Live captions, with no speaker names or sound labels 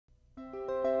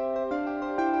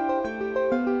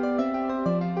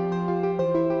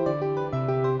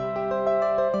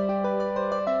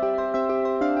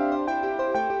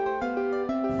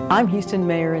I'm Houston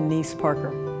Mayor Annise Parker,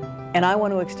 and I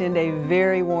want to extend a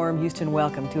very warm Houston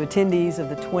welcome to attendees of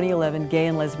the 2011 Gay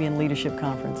and Lesbian Leadership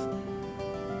Conference.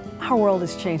 Our world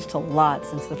has changed a lot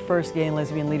since the first Gay and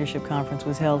Lesbian Leadership Conference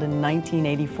was held in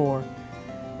 1984.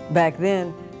 Back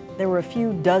then, there were a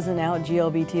few dozen out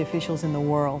GLBT officials in the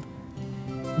world.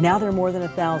 Now there are more than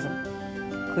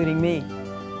 1,000, including me.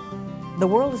 The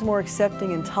world is more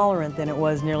accepting and tolerant than it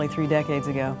was nearly 3 decades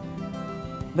ago.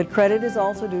 But credit is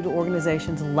also due to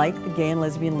organizations like the Gay and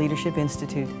Lesbian Leadership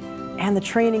Institute and the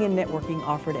training and networking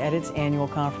offered at its annual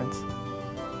conference.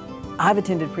 I've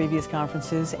attended previous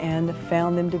conferences and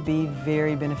found them to be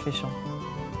very beneficial.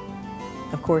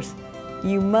 Of course,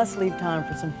 you must leave time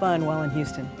for some fun while in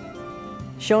Houston.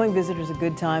 Showing visitors a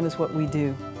good time is what we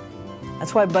do.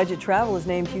 That's why Budget Travel has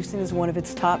named Houston as one of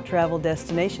its top travel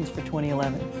destinations for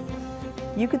 2011.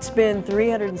 You could spend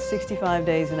 365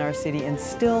 days in our city and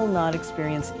still not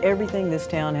experience everything this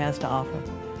town has to offer.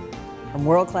 From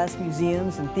world-class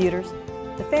museums and theaters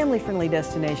to family-friendly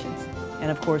destinations, and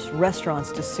of course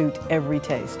restaurants to suit every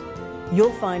taste.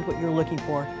 You'll find what you're looking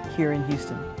for here in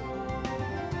Houston.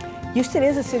 Houston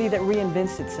is a city that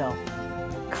reinvents itself,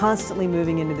 constantly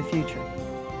moving into the future.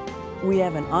 We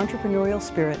have an entrepreneurial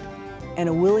spirit and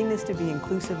a willingness to be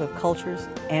inclusive of cultures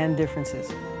and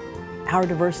differences. Our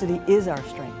diversity is our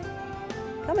strength.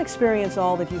 Come experience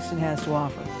all that Houston has to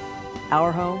offer.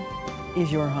 Our home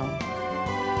is your home.